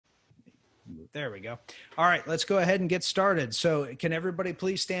There we go. All right, let's go ahead and get started. So can everybody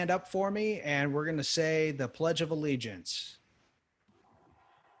please stand up for me? And we're going to say the Pledge of Allegiance.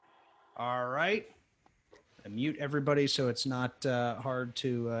 All right. I mute everybody so it's not hard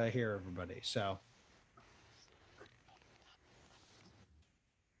to hear everybody. So.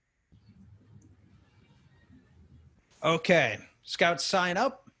 Okay, Scouts, sign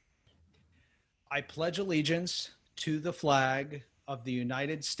up. I pledge allegiance to the flag of the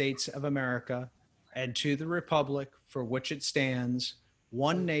United States of America and to the republic for which it stands,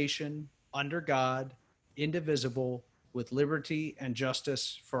 one nation, under God, indivisible, with liberty and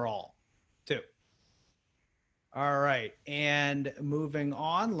justice for all. 2. All right, and moving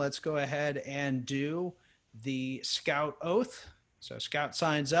on, let's go ahead and do the Scout oath. So Scout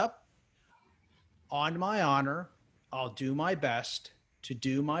signs up. On my honor, I'll do my best to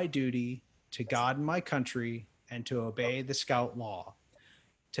do my duty to God and my country and to obey the Scout law,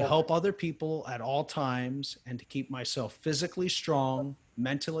 to help other people at all times and to keep myself physically strong,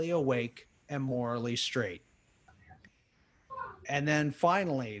 mentally awake, and morally straight. And then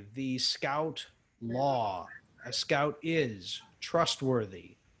finally, the Scout law. A Scout is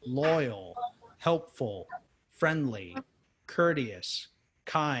trustworthy, loyal, helpful, friendly, courteous,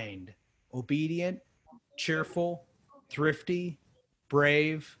 kind, obedient, cheerful, thrifty,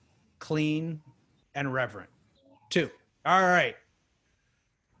 brave, clean, and reverent. 2. All right.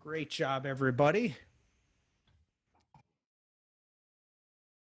 Great job, everybody.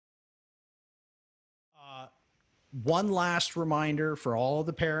 One last reminder for all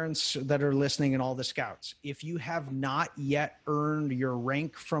the parents that are listening and all the Scouts. If you have not yet earned your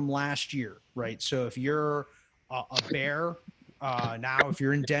rank from last year, right? So if you're a bear now, if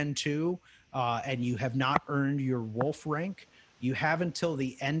you're in Den 2 and you have not earned your wolf rank, you have until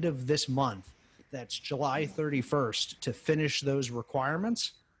the end of this month, that's July 31st, to finish those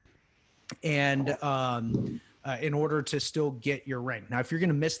requirements. And in order to still get your rank. Now, if you're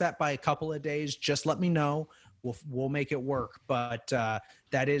going to miss that by a couple of days, just let me know. We'll make it work. But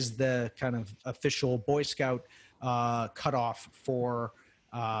that is the kind of official Boy Scout cutoff for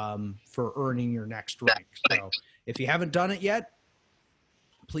earning your next rank. So if you haven't done it yet,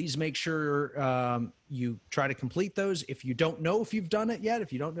 please make sure you try to complete those. If you don't know if you've done it yet,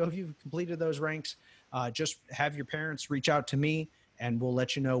 if you don't know if you've completed those ranks, just have your parents reach out to me and we'll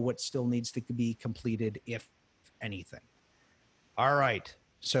let you know what still needs to be completed, if anything. All right.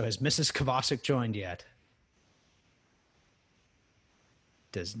 So has Mrs. Kovacic joined yet?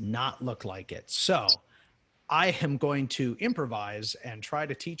 Does not look like it. So I am going to improvise and try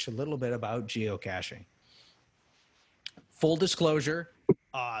to teach a little bit about geocaching. Full disclosure,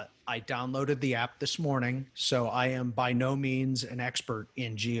 I downloaded the app this morning, so I am by no means an expert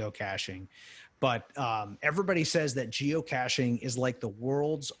in geocaching. But everybody says that geocaching is like the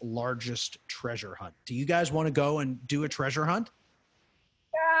world's largest treasure hunt. Do you guys want to go and do a treasure hunt?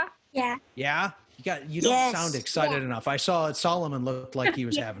 Yeah. Yeah? You don't sound excited enough. I saw Solomon looked like he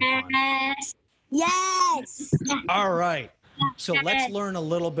was having fun. Yes. All right. So let's learn a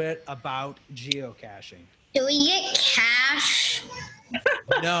little bit about geocaching. Do we get cash?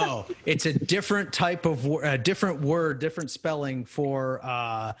 No, it's a different type of different word, different spelling for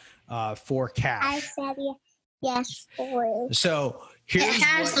cash. I said yes for it. So here's it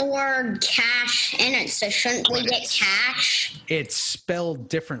has the word cash in it, so shouldn't we get cash? It's spelled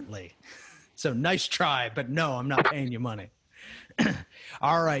differently. So nice try, but no, I'm not paying you money.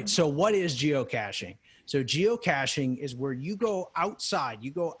 All right. So what is geocaching? So geocaching is where you go outside.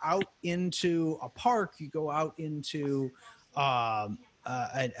 You go out into a park. You go out into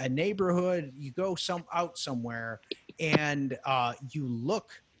a neighborhood. You go out somewhere, and you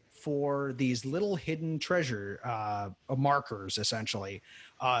look for these little hidden treasure markers, essentially,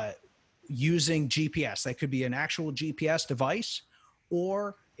 using GPS. That could be an actual GPS device,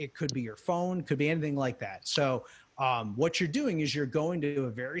 or it could be your phone, could be anything like that. So what you're doing is you're going to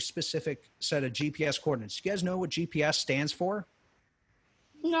a very specific set of GPS coordinates. Do you guys know what GPS stands for?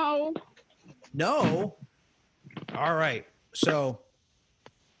 No. No? All right. So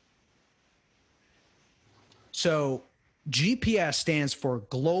GPS stands for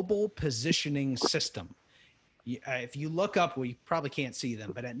Global Positioning System. If you look up, well, you probably can't see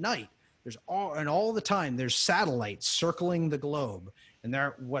them, but at night, all the time, there's satellites circling the globe, and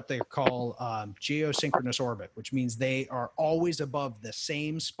they're what they call geosynchronous orbit, which means they are always above the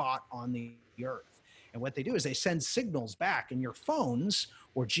same spot on the Earth. And what they do is they send signals back, and your phones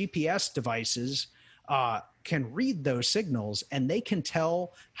or GPS devices can read those signals, and they can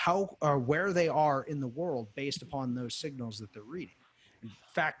tell how or where they are in the world based upon those signals that they're reading. In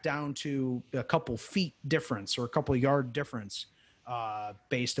fact, down to a couple feet difference or a couple yard difference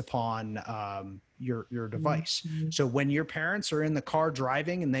based upon your device. So when your parents are in the car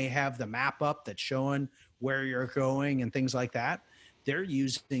driving and they have the map up that's showing where you're going and things like that, they're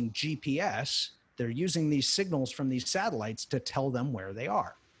using GPS. They're using these signals from these satellites to tell them where they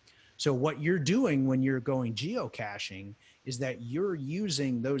are. So what you're doing when you're going geocaching is that you're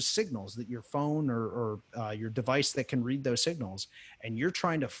using those signals, that your phone or your device that can read those signals, and you're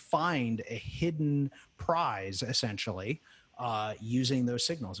trying to find a hidden prize, essentially, using those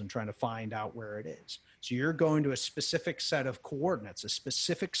signals and trying to find out where it is. So you're going to a specific set of coordinates, a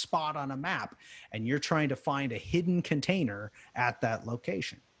specific spot on a map, and you're trying to find a hidden container at that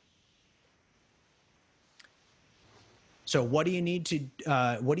location. So what do you need to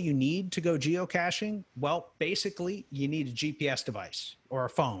go geocaching? Well, basically, you need a GPS device or a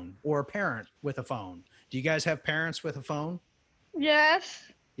phone or a parent with a phone. Do you guys have parents with a phone? Yes.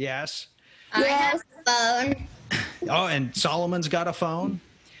 Yes. I have a phone. Oh, and Solomon's got a phone.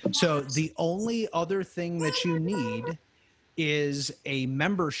 So the only other thing that you need is a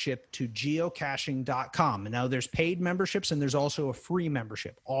membership to geocaching.com. And now there's paid memberships and there's also a free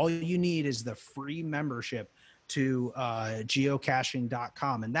membership. All you need is the free membership to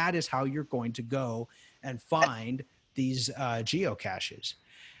geocaching.com. And that is how you're going to go and find these geocaches.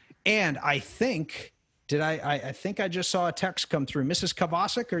 And I think, I think I just saw a text come through. Mrs.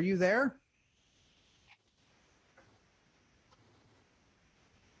 Kavasik, are you there?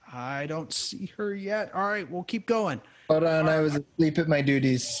 I don't see her yet. All right, we'll keep going. Hold on, I was asleep at my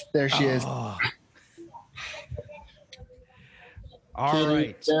duties. There she is. All Katie,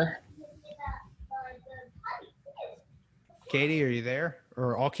 right. there? Katie, are you there?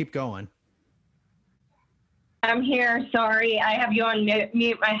 Or I'll keep going. I'm here. Sorry, I have you on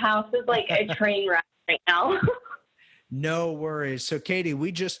mute. My house is like a train wreck right now. No worries. So, Katie,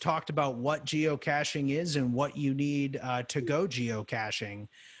 we just talked about what geocaching is and what you need to go geocaching.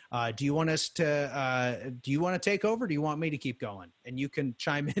 Do you want to take over? Or do you want me to keep going? And you can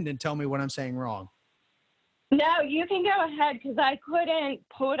chime in and tell me what I'm saying wrong. No, you can go ahead because I couldn't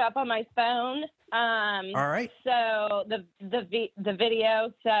pull it up on my phone. All right. So the video.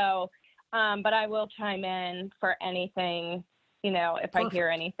 So, but I will chime in for anything, if I hear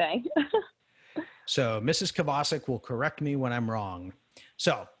anything. So Mrs. Kavasik will correct me when I'm wrong.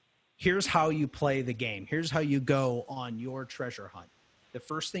 So here's how you play the game. Here's how you go on your treasure hunt. The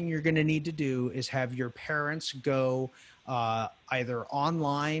first thing you're going to need to do is have your parents go either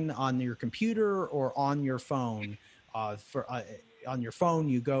online on your computer or on your phone. On your phone,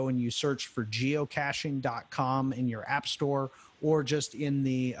 you go and you search for geocaching.com in your app store, or just in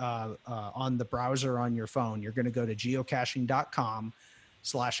the on the browser on your phone. You're going to go to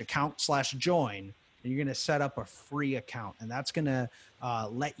geocaching.com/account/join, and you're going to set up a free account, and that's going to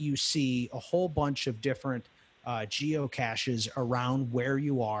let you see a whole bunch of different geocaches around where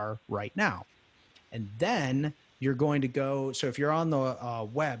you are right now. And then you're going to go, so if you're on the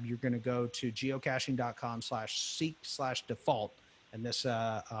web, you're going to go to geocaching.com/seek/default, and this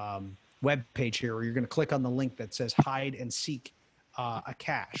web page here, where you're going to click on the link that says hide and seek a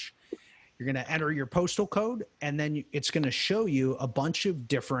cache. You're going to enter your postal code, and then it's going to show you a bunch of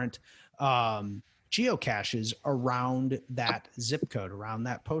different geocaches around that zip code, around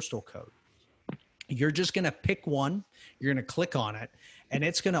that postal code. You're just going to pick one, you're going to click on it, and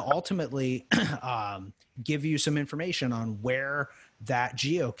it's going to ultimately give you some information on where that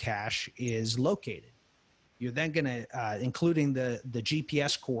geocache is located. You're then going to, including the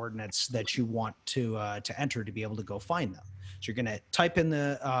GPS coordinates that you want to enter to be able to go find them. So you're going to type in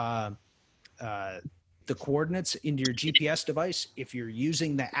the coordinates into your GPS device. If you're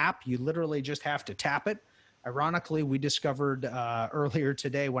using the app, you literally just have to tap it. Ironically, we discovered earlier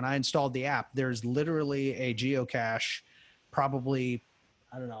today when I installed the app, there's literally a geocache probably,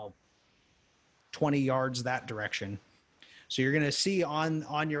 20 yards that direction. So you're going to see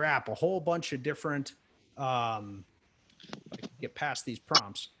on your app a whole bunch of different, get past these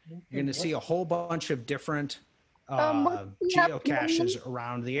prompts, you're going to see a whole bunch of different geocaches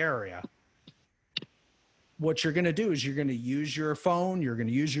around the area. What you're going to do is you're going to use your phone, you're going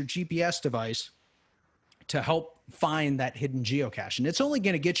to use your GPS device to help find that hidden geocache. And it's only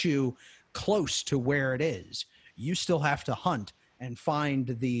going to get you close to where it is. You still have to hunt and find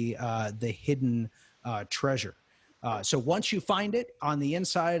the hidden treasure. So once you find it, on the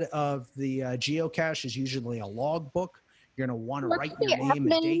inside of the geocache is usually a log book. You're going to want to write your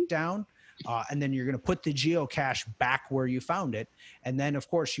name and date down. And then you're going to put the geocache back where you found it. And then, of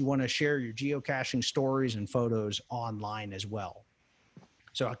course, you want to share your geocaching stories and photos online as well.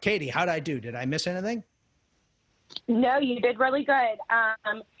 So, Katie, how did I do? Did I miss anything? No, you did really good.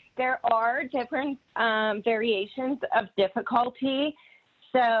 there are different variations of difficulty.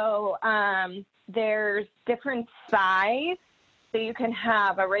 So there's different size. So you can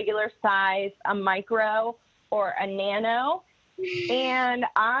have a regular size, a micro, or a nano. And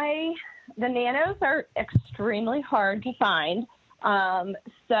the nanos are extremely hard to find.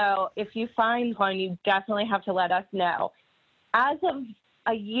 So if you find one, you definitely have to let us know. As of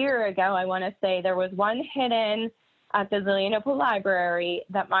a year ago, I want to say there was one hidden at the Zelienople Library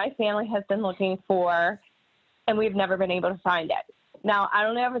that my family has been looking for, and we've never been able to find it. Now, I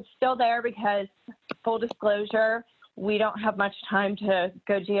don't know if it's still there because, full disclosure, we don't have much time to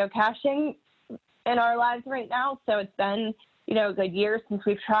go geocaching in our lives right now. So it's been, a good year since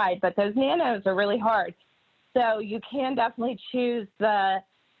we've tried, but those nanos are really hard. So you can definitely choose the,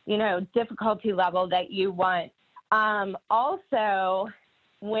 difficulty level that you want. Also,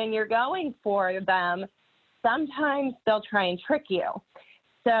 when you're going for them, sometimes they'll try and trick you.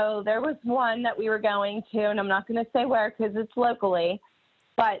 So there was one that we were going to, and I'm not going to say where because it's locally,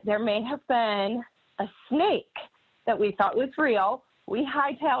 but there may have been a snake that we thought was real. We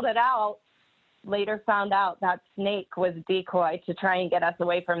hightailed it out, later found out that snake was a decoy to try and get us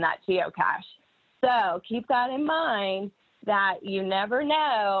away from that geocache. So keep that in mind, that you never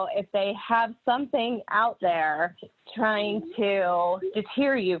know if they have something out there trying to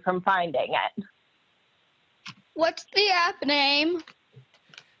deter you from finding it. What's the app name?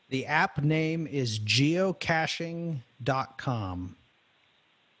 The app name is geocaching.com.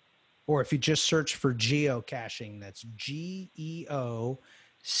 Or if you just search for geocaching, that's GeoCaching.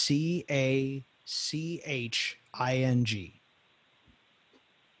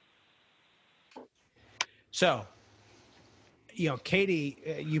 So,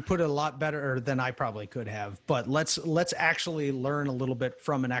 Katie, you put it a lot better than I probably could have, but let's actually learn a little bit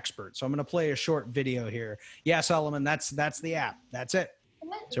from an expert. So I'm going to play a short video here. Yeah, Solomon, that's the app. That's it.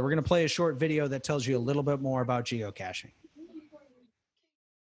 So we're going to play a short video that tells you a little bit more about geocaching.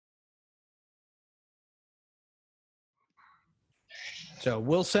 So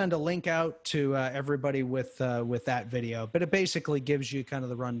we'll send a link out to everybody with that video, but it basically gives you kind of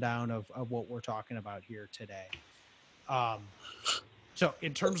the rundown of what we're talking about here today. So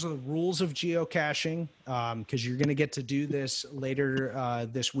in terms of the rules of geocaching, because you're going to get to do this later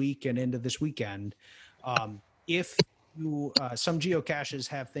this week and into this weekend, if you some geocaches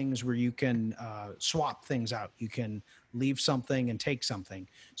have things where you can swap things out. You can leave something and take something.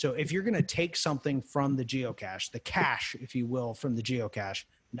 So if you're going to take something from the geocache, the cache, if you will, from the geocache,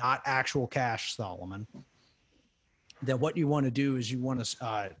 not actual cache, Solomon, then what you want to do is you want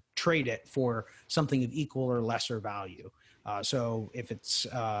to trade it for something of equal or lesser value. So if it's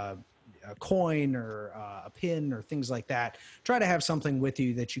a coin or a pin or things like that, try to have something with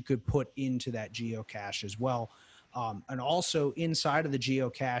you that you could put into that geocache as well. And also inside of the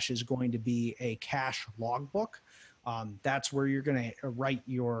geocache is going to be a cache logbook. That's where you're going to write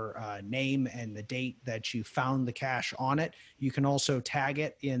your name and the date that you found the cache on it. You can also tag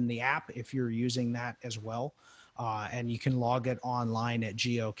it in the app if you're using that as well. And you can log it online at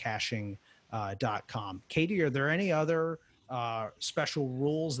geocaching.com. Katie, are there any other special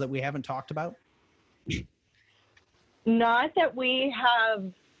rules that we haven't talked about? Not that we have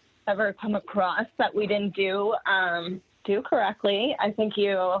ever come across that we didn't do correctly. I think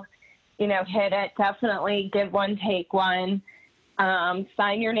you hit it. Definitely give one, take one.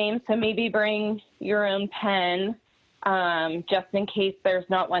 Sign your name, so maybe bring your own pen just in case there's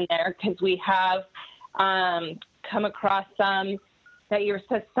not one there, because we have come across some that you were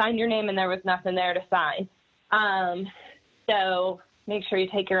supposed to sign your name and there was nothing there to sign. So make sure you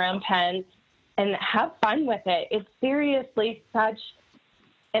take your own pen and have fun with it. It's seriously such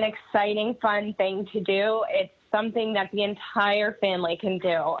an exciting, fun thing to do. It's something that the entire family can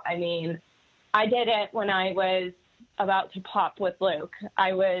do. I mean, I did it when I was about to pop with Luke.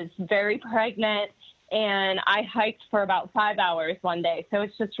 I was very pregnant and I hiked for about 5 hours one day. So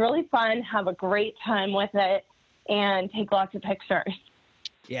it's just really fun, have a great time with it, and take lots of pictures.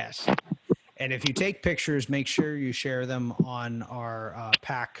 Yes. And if you take pictures, make sure you share them on our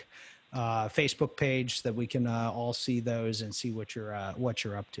PAC Facebook page so that we can all see those and see what you're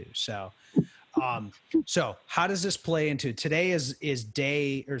up to. So, so how does this play into today? Is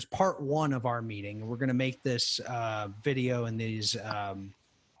part one of our meeting. We're going to make this video and these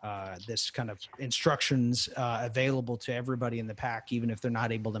this kind of instructions available to everybody in the PAC, even if they're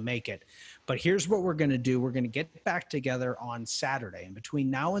not able to make it. But here's what we're going to do. We're going to get back together on Saturday, and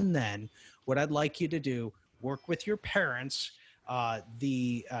between now and then, what I'd like you to do, work with your parents.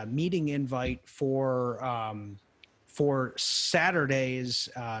 The meeting invite for Saturday's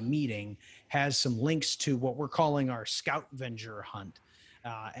meeting has some links to what we're calling our Scout Venger hunt.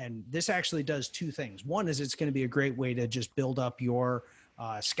 And this actually does two things. One is it's going to be a great way to just build up your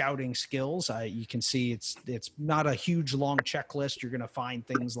scouting skills. You can see it's not a huge long checklist. You're going to find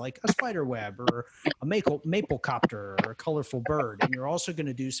things like a spider web or a maple copter or a colorful bird, and you're also going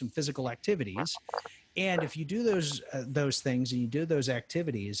to do some physical activities. And if you do those things and you do those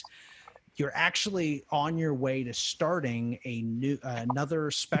activities, you're actually on your way to starting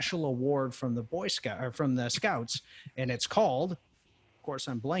another special award from the Boy Scout or from the Scouts, and it's called. Of course,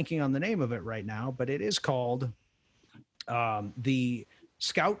 I'm blanking on the name of it right now, but it is called the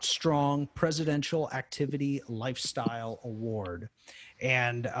Scout Strong Presidential Activity Lifestyle Award.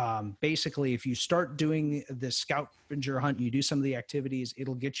 And basically, if you start doing the scavenger hunt, you do some of the activities,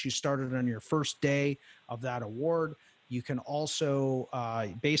 it'll get you started on your first day of that award. You can also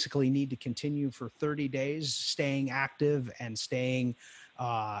basically need to continue for 30 days, staying active and staying,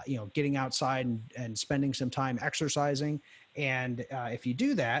 getting outside and spending some time exercising. And if you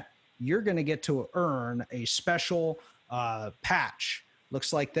do that, you're going to get to earn a special patch.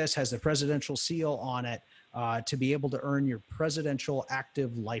 Looks like this, has the presidential seal on it, to be able to earn your Presidential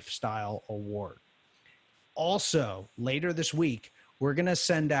Active Lifestyle Award. Also, later this week, we're going to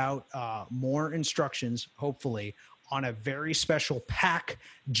send out more instructions, hopefully, on a very special pack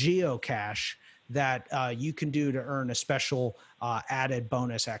geocache that you can do to earn a special added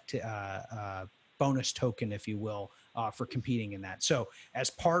bonus bonus token, if you will, for competing in that. So as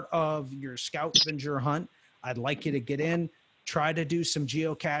part of your scavenger hunt, I'd like you to get in, try to do some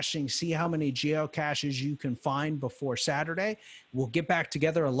geocaching, see how many geocaches you can find before Saturday. We'll get back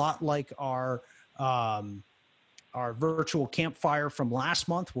together a lot like our virtual campfire from last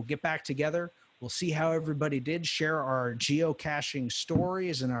month. We'll get back together. We'll see how everybody did, share our geocaching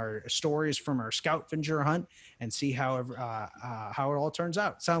stories and our stories from our scavenger hunt, and see how it all turns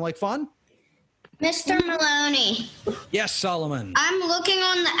out. Sound like fun? Mr. Maloney, Yes, Solomon. I'm looking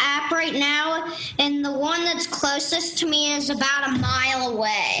on the app right now, and the one that's closest to me is about a mile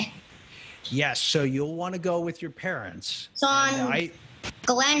away. Yes, so you'll want to go with your parents. It's on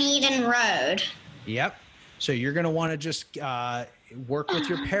Glen Eden Road. Yep. So you're going to want to just work with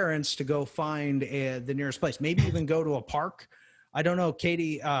your parents to go find the nearest place. Maybe even go to a park. I don't know,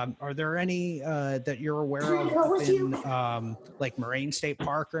 Katie, are there any that you're aware of in like Moraine State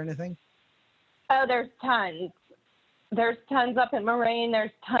Park or anything? Oh, there's tons. There's tons up at Moraine.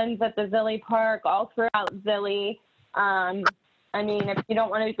 There's tons at the Zilly Park, all throughout Zilly. I mean, if you don't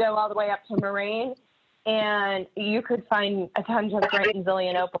want to go all the way up to Moraine, and you could find a ton of great Zilly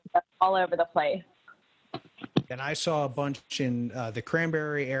and Opal all over the place. And I saw a bunch in the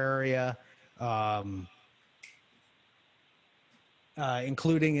Cranberry area,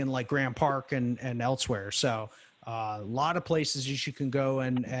 including in like Grand Park and elsewhere. So a lot of places you can go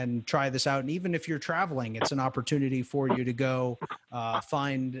and try this out. And even if you're traveling, it's an opportunity for you to go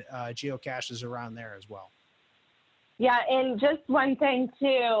find geocaches around there as well. Yeah, and just one thing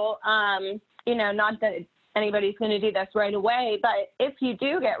too, not that anybody's going to do this right away, but if you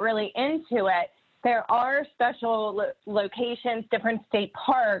do get really into it, there are special locations, different state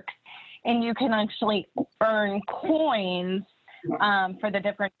parks, and you can actually earn coins for the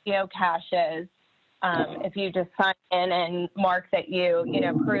different geocaches. If you just sign in and mark that you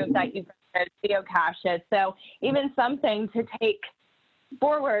prove that you've got geocaches. So even something to take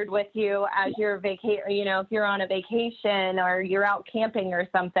forward with you as you're if you're on a vacation or you're out camping or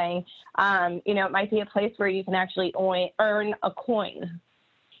something, it might be a place where you can actually earn a coin.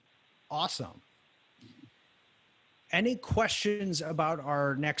 Awesome. Any questions about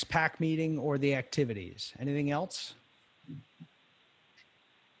our next pack meeting or the activities? Anything else?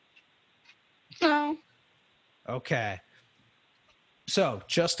 No. Okay. So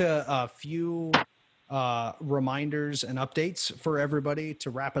just a few reminders and updates for everybody to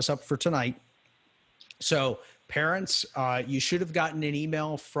wrap us up for tonight. So parents, you should have gotten an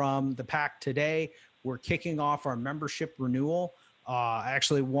email from the pack today. We're kicking off our membership renewal. I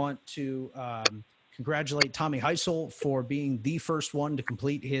actually want to congratulate Tommy Heisel for being the first one to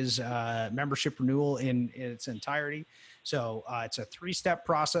complete his membership renewal in its entirety. So it's a 3-step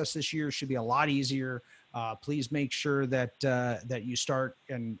process this year. Should be a lot easier. Please make sure that you start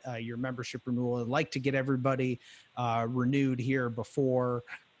and your membership renewal. I'd like to get everybody renewed here before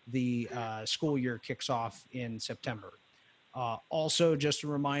the school year kicks off in September. Also, just a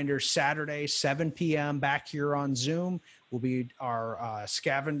reminder, Saturday, 7 p.m. back here on Zoom will be our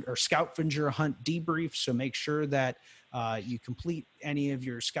scavenger hunt debrief. So make sure that you complete any of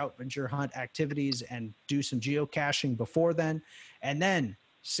your scavenger hunt activities and do some geocaching before then. And then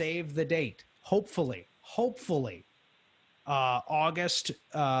save the date. Hopefully, August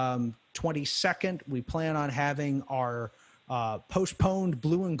 22nd, we plan on having our postponed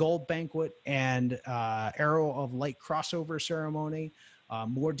Blue and Gold banquet and Arrow of Light crossover ceremony.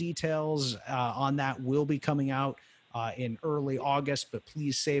 More details on that will be coming out in early August, but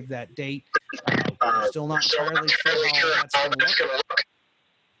please save that date. We're still not entirely sure how that's going to look,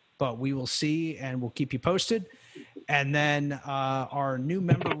 but we will see and we'll keep you posted. And then our new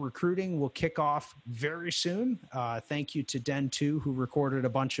member recruiting will kick off very soon. Thank you to Den 2, who recorded a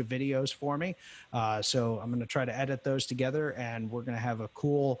bunch of videos for me. So I'm going to try to edit those together, and we're going to have a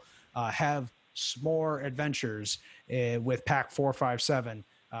cool have s'more adventures with Pack 457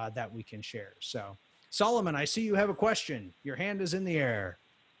 that we can share. So, Solomon, I see you have a question. Your hand is in the air.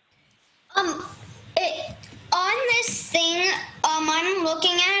 On this thing, I'm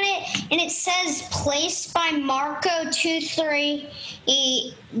looking at it, and it says placed by Marco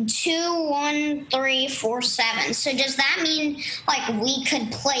 21347. So does that mean like we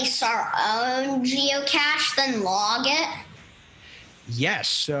could place our own geocache, then log it? Yes.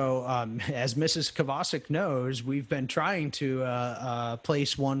 So as Mrs. Kovacic knows, we've been trying to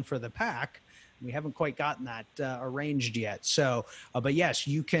place one for the pack. We haven't quite gotten that arranged yet. So, but yes,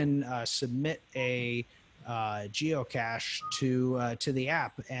 you can submit a geocache to the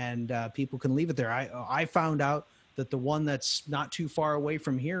app, and people can leave it there. I found out that the one that's not too far away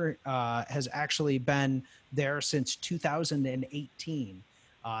from here has actually been there since 2018.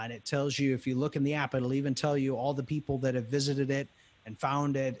 And it tells you, if you look in the app, it'll even tell you all the people that have visited it and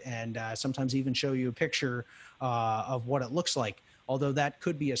found it, and sometimes even show you a picture of what it looks like. Although that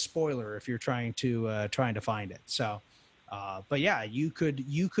could be a spoiler if you're trying to find it. So, but yeah, you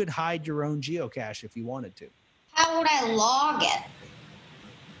could hide your own geocache if you wanted to. How would I log it?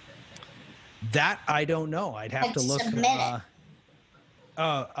 That I don't know. I'd have to look. Submit it.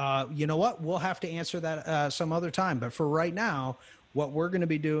 You know what? We'll have to answer that some other time. But for right now, what we're going to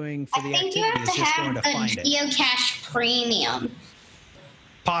be doing for the activity is just going to find it. Geocache Premium.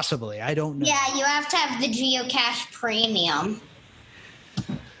 Possibly, I don't know. Yeah, you have to have the Geocache Premium.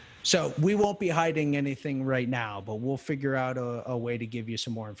 So we won't be hiding anything right now, but we'll figure out a way to give you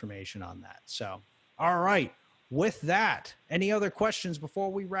some more information on that. So, all right. With that, any other questions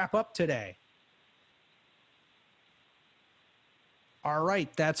before we wrap up today? All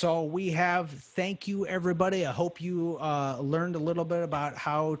right. That's all we have. Thank you, everybody. I hope you learned a little bit about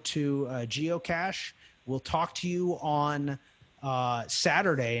how to geocache. We'll talk to you on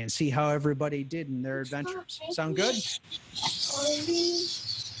Saturday and see how everybody did in their adventures. Sound good?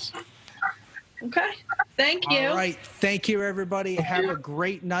 Okay. Thank you. All right. Thank you, everybody. Have a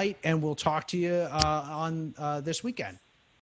great night, and we'll talk to you on this weekend.